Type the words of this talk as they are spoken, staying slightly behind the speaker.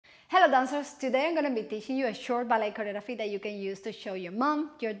Hello dancers, today I'm going to be teaching you a short ballet choreography that you can use to show your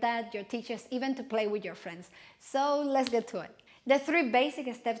mom, your dad, your teachers, even to play with your friends. So let's get to it. The three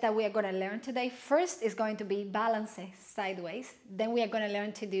basic steps that we are going to learn today, first is going to be balance sideways, then we are going to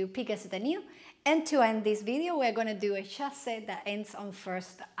learn to do pique soutenu, and to end this video we are going to do a chassé that ends on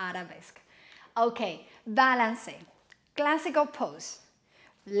first arabesque. Okay, balance, classical pose,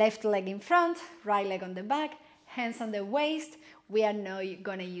 left leg in front, right leg on the back, hands on the waist. We are not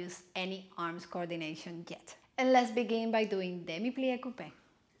going to use any arms coordination yet. And let's begin by doing demi-plie coupé.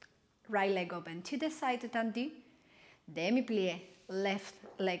 Right leg open to the side to tendu, demi-plie, left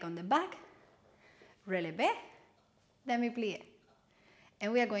leg on the back, relevé, demi-plie.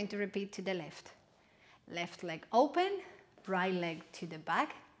 And we are going to repeat to the left. Left leg open, right leg to the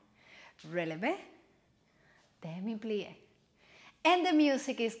back, relevé, demi-plie. And the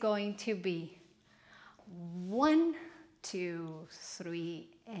music is going to be 1, 2, 3,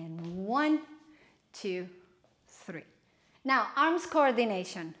 and 1, 2, 3. Now, arms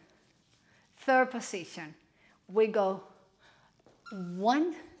coordination. Third position. We go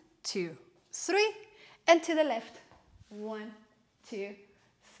 1, 2, 3, and to the left. 1, 2,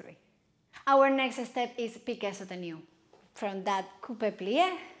 3. Our next step is pique soutenu. From that coupé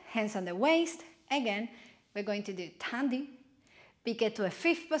plié, hands on the waist. Again, we're going to do tendu, pique to a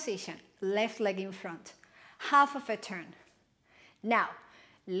fifth position, left leg in front. Half of a turn. Now,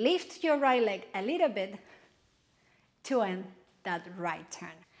 lift your right leg a little bit to end that right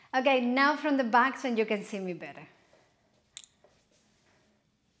turn. Okay, now from the back so you can see me better.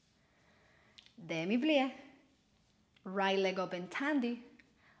 Demi-plie, right leg open tendu,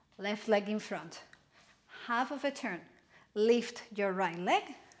 left leg in front. Half of a turn. Lift your right leg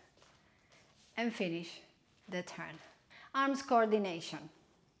and finish the turn. Arms coordination.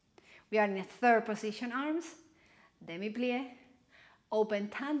 We are in a third position arms, demi-plie, open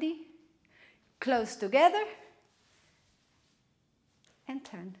tendu, close together, and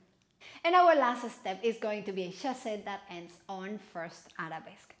turn. And our last step is going to be a chassé that ends on first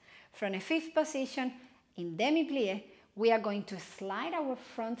arabesque. From a fifth position, in demi-plie, we are going to slide our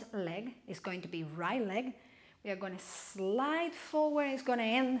front leg, it's going to be right leg, we are going to slide forward, it's going to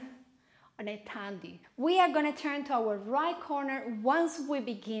end on a tendu. We are going to turn to our right corner once we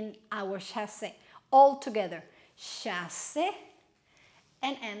begin our chassé. All together. Chassé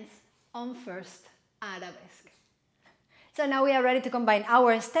and ends on first arabesque. So now we are ready to combine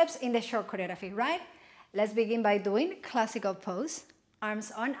our steps in the short choreography, right? Let's begin by doing classical pose,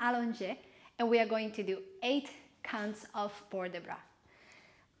 arms on allongé, and we are going to do 8 counts of port de bras.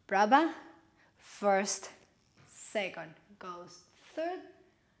 Bras bas, first, second, goes third,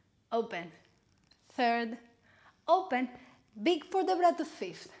 open, third, open, big port de bras to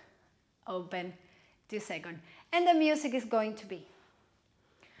fifth, open to second. And the music is going to be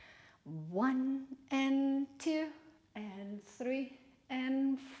 1 and 2 and 3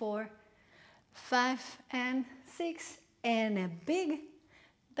 and 4, 5 and 6, and a big,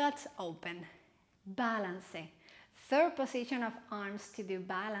 that's open. Balance. Third position of arms to do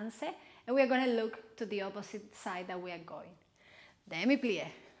balance, and we are going to look to the opposite side that we are going. Demi-plie.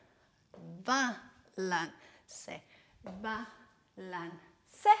 Balance,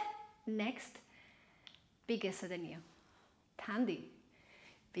 balance. Next, pique soutenu. Tendu,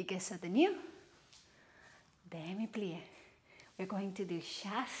 pique soutenu, demi-plie. We're going to do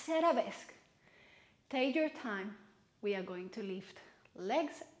chassé arabesque. Take your time. We are going to lift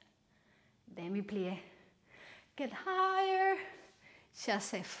legs, demi-plie. Get higher,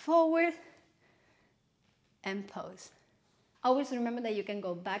 chassé forward, and pose. Always remember that you can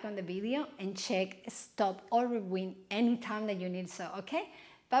go back on the video and check, stop, or rewind anytime that you need so, okay?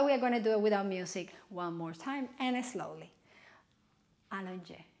 But we are going to do it without music one more time and slowly.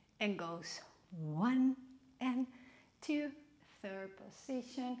 Allongé, and goes 1 and 2, third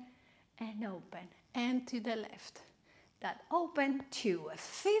position, and open, and to the left. That open to a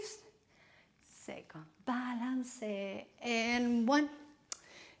fifth, second, balance, and 1,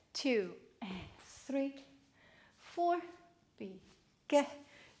 2, and 3, 4, pique,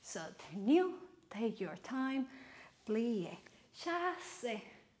 soutenu, take your time, plie, chassé,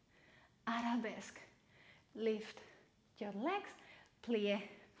 arabesque, lift your legs, plie,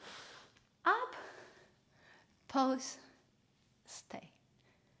 up, pose, stay.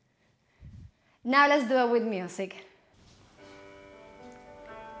 Now let's do it with music.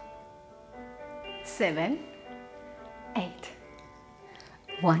 7, 8,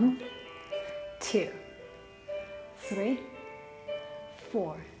 1, 2, 3,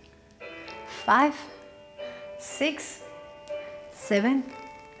 4, 5, 6, 7,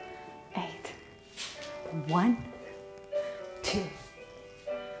 8. 1, 2,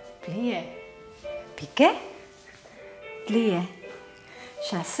 Plie. Piqué. Plie.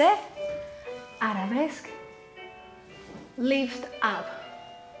 Chassé. Arabesque. Lift up.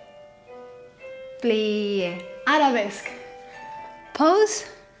 Plie. Arabesque. Pose.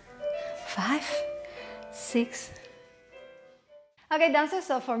 5, 6. Okay, dancers,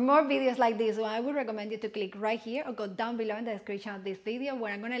 so for more videos like this one, I would recommend you to click right here or go down below in the description of this video,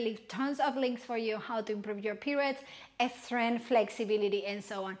 where I'm going to leave tons of links for you how to improve your pirouettes, strength, flexibility, and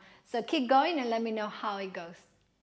so on. So keep going and let me know how it goes.